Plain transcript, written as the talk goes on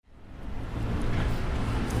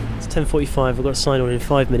It's 10:45. I've got to sign on in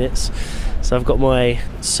 5 minutes. So I've got my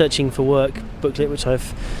searching for work booklet, which I've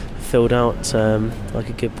filled out like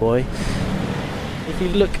a good boy. If you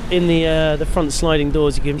look in the front sliding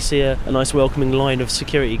doors, you can see a nice welcoming line of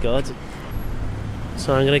security guards.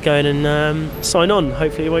 So I'm going to go in and sign on.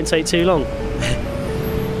 Hopefully it won't take too long.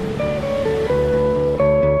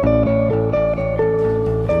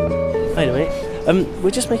 Anyway,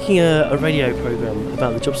 we're just making a radio programme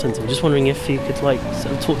about the job centre. I'm just wondering if you could sort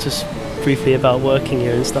of talk to us briefly about working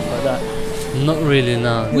here and stuff like that. Not really,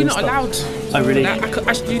 no. We're not allowed. Oh, really?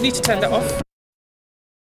 You need to turn that off.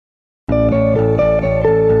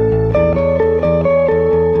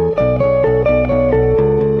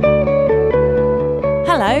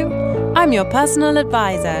 Hello, I'm your personal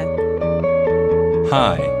advisor.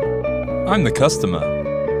 Hi, I'm the customer.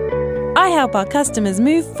 I help our customers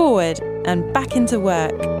move forward and back into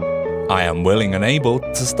work. I am willing and able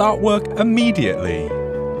to start work immediately.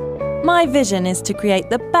 My vision is to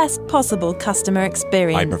create the best possible customer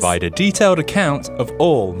experience. I provide a detailed account of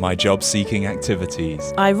all my job-seeking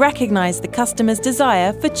activities. I recognise the customer's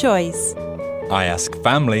desire for choice. I ask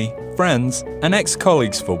family, friends, and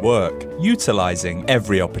ex-colleagues for work, utilising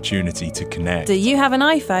every opportunity to connect. Do you have an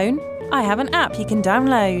iPhone? I have an app you can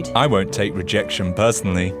download. I won't take rejection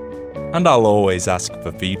personally, and I'll always ask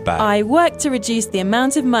for feedback. I work to reduce the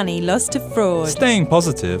amount of money lost to fraud. Staying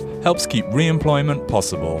positive helps keep re-employment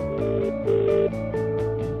possible.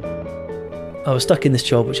 I was stuck in this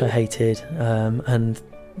job, which I hated, and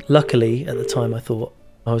luckily at the time I thought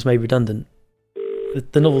I was made redundant.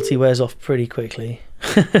 The novelty wears off pretty quickly.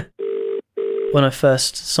 When I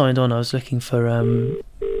first signed on, I was looking for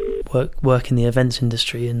work in the events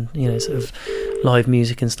industry and sort of live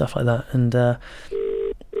music and stuff like that, and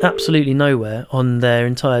absolutely nowhere on their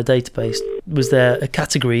entire database was there a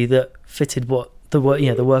category that fitted the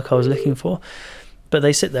work I was looking for. But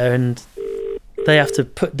they sit there and they have to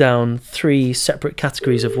put down 3 separate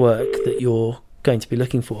categories of work that you're going to be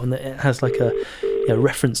looking for, and it has like a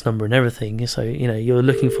reference number and everything. So you're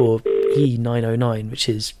looking for E909, which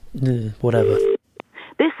is whatever.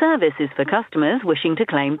 This service is for customers wishing to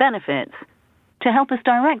claim benefits. To help us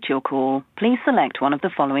direct your call, please select one of the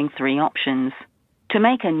following 3 options. To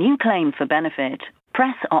make a new claim for benefit,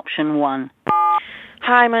 press option 1.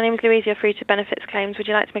 Hi, my name is Louise. You're through to benefits claims. Would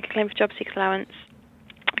you like to make a claim for job seeker allowance?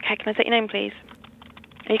 Okay, can I take your name, please?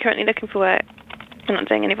 Are you currently looking for work? You're not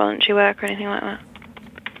doing any voluntary work or anything like that?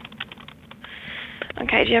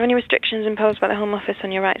 Okay, do you have any restrictions imposed by the Home Office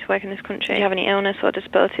on your right to work in this country? Do you have any illness or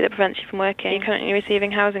disability that prevents you from working? Are you currently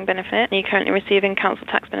receiving housing benefit? Are you currently receiving council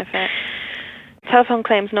tax benefit? Telephone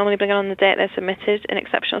claims normally begin on the date they're submitted. In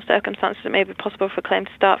exceptional circumstances, it may be possible for a claim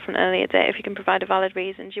to start from an earlier date if you can provide a valid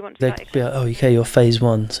reason. Do you want to start? They'd be like, okay, you're phase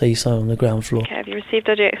 1, so you sign on the ground floor. Okay, have you received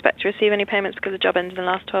or do you expect to receive any payments because the job ended in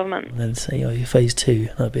the last 12 months? And then say, you're phase 2,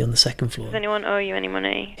 that'd be on the 2nd floor. Does anyone owe you any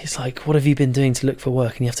money? It's like, what have you been doing to look for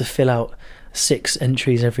work? And you have to fill out 6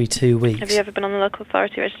 entries every 2 weeks. Have you ever been on the local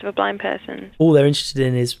authority register of a blind person? All they're interested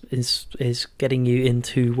in is getting you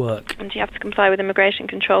into work. And do you have to comply with immigration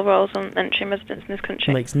control rules on entry and residence in this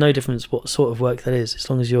country? It makes no difference what sort of work that is, as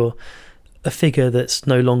long as you're a figure that's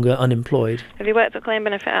no longer unemployed. Have you worked for claim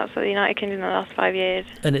benefit outside the United Kingdom in the last 5 years?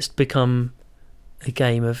 And it's become a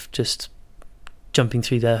game of just jumping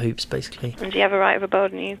through their hoops, basically. And do you have a right of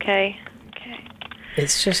abode in the UK? Okay.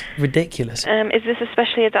 It's just ridiculous. Is this a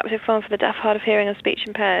specially adapted form for the deaf, hard of hearing or speech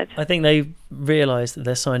impaired? I think they realise that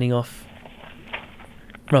they're signing off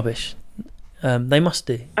rubbish. They must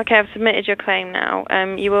do. Okay, I've submitted your claim now.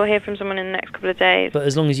 You will hear from someone in the next couple of days. But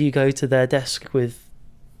as long as you go to their desk with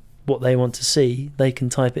what they want to see, they can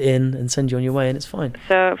type it in and send you on your way, and it's fine.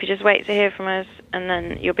 So if you just wait to hear from us, and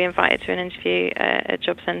then you'll be invited to an interview at a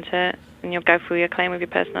job centre, and you'll go through your claim with your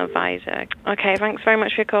personal advisor. Okay, thanks very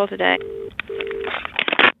much for your call today.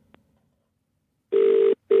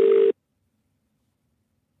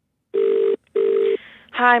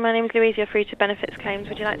 Hi, my name's Louise. You're through to benefits claims.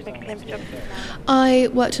 Would you like to make a claim for job seeker? I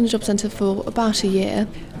worked in a job centre for about a year.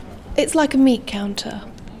 It's like a meat counter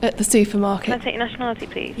at the supermarket. Can I take your nationality,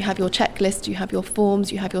 please? You have your checklist, you have your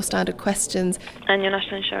forms, you have your standard questions. And your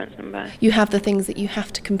national insurance number. You have the things that you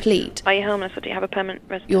have to complete. Are you homeless or do you have a permanent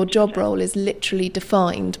residence? Your job role is literally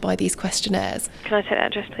defined by these questionnaires. Can I take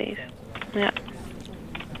that address, please? Yeah.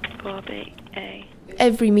 4BA.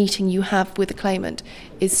 Every meeting you have with a claimant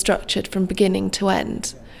is structured from beginning to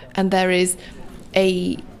end, and there is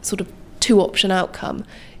a sort of 2-option outcome.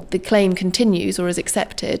 The claim continues or is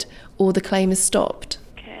accepted, or the claim is stopped.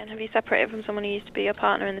 Okay, and have you separated from someone who used to be your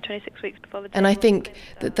partner in the 26 weeks before the And I think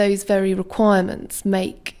that those very requirements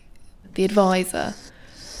make the advisor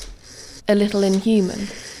a little inhuman.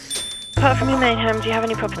 Apart from your main home, do you have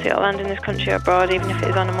any property or land in this country or abroad, even if it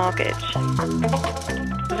is on a mortgage?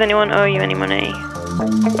 Does anyone owe you any money?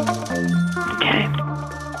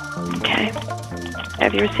 Okay.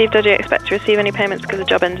 Have you received or do you expect to receive any payments because the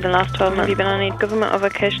job ended in the last 12 months? Have you been on any government or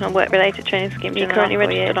vocational work-related training schemes? Are you currently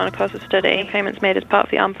registered on a course of study? Any payments made as part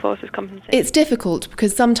of the Armed Forces compensation? It's difficult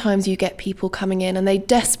because sometimes you get people coming in and they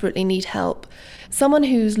desperately need help. Someone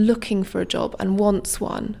who's looking for a job and wants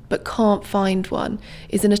one but can't find one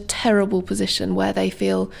is in a terrible position where they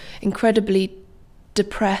feel incredibly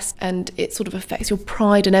depressed and it sort of affects your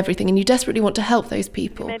pride and everything, and you desperately want to help those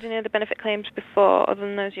people. Have you made any other benefit claims before other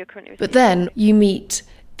than those you're currently receiving? But then you meet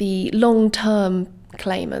the long-term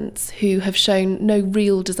claimants who have shown no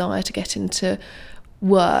real desire to get into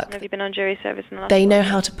work. Have you been on jury service in the last They know month?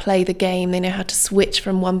 how to play the game, they know how to switch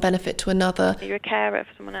from one benefit to another. Are you a carer for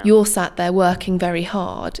someone else? You're sat there working very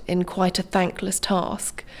hard in quite a thankless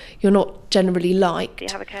task. You're not generally liked. Do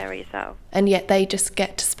you have a carer yourself? And yet they just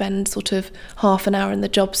get to spend sort of half an hour in the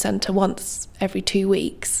job centre once every 2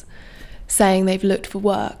 weeks saying they've looked for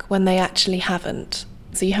work when they actually haven't.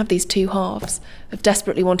 So you have these two halves of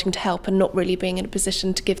desperately wanting to help and not really being in a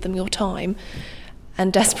position to give them your time,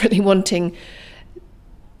 and desperately wanting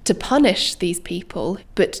to punish these people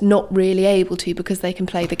but not really able to because they can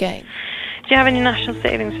play the game. Do you have any national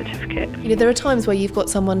savings certificate? You know, there are times where you've got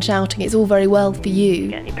someone shouting, it's all very well for you.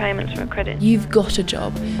 Get any payments from a credit? You've got a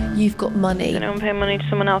job, you've got money. Does anyone pay money to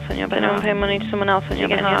someone else on your behalf? Do you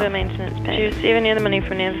get any other maintenance payments? Do you receive any other money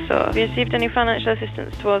from any other source? Have you received any financial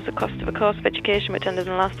assistance towards the cost of a course of education which ended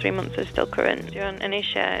in the last 3 months or is still current? Do you own any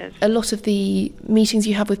shares? A lot of the meetings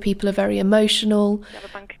you have with people are very emotional, Do you have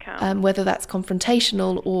a bank account? whether that's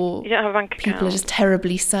confrontational or You don't have a bank account? people are just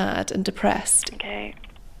terribly sad and depressed. Okay.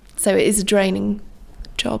 So it is a draining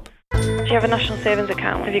job. Do you have a national savings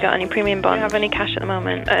account? Have you got any premium bonds? Do you have any cash at the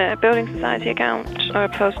moment? A building society account or a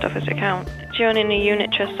post office account? Do you own any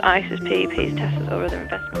unit trusts, ISAs, PEPs, TESAs or other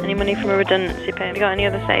investments? Any money from a redundancy payment? Have you got any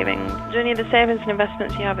other savings? Do any of the savings and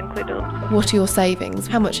investments you have include a lump sum? What are your savings?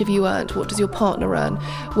 How much have you earned? What does your partner earn?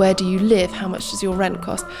 Where do you live? How much does your rent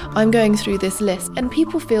cost? I'm going through this list, and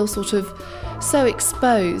people feel sort of so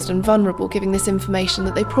exposed and vulnerable giving this information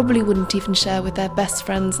that they probably wouldn't even share with their best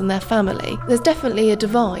friends and their family. There's definitely a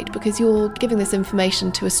divide because you're giving this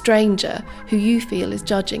information to a stranger who you feel is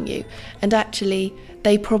judging you, and actually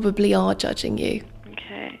they probably are judging you.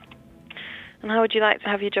 Okay. And how would you like to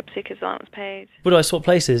have your job seekers allowance paid? Would I swap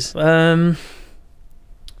places? I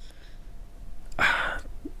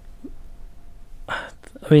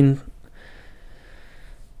mean,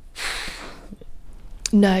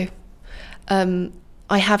 No.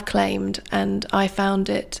 I have claimed, and I found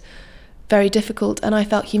it very difficult, and I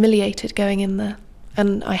felt humiliated going in there.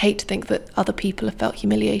 And I hate to think that other people have felt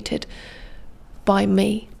humiliated by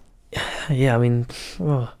me. yeah, I mean,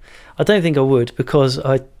 well, I don't think I would, because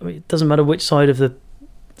it doesn't matter which side of the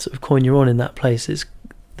sort of coin you're on in that place. It's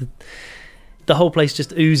the whole place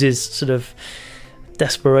just oozes sort of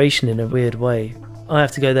desperation in a weird way. I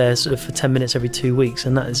have to go there sort of for 10 minutes every 2 weeks,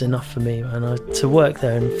 and that is enough for me. And to work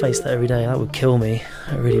there and face that every day, that would kill me.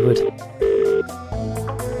 It really would.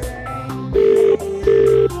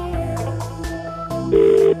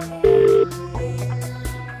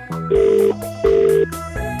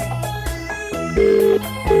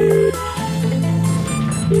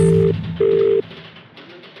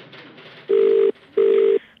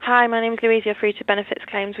 Hi, my name is Louise. You're free to benefits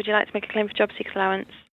claims. Would you like to make a claim for job seekers allowance?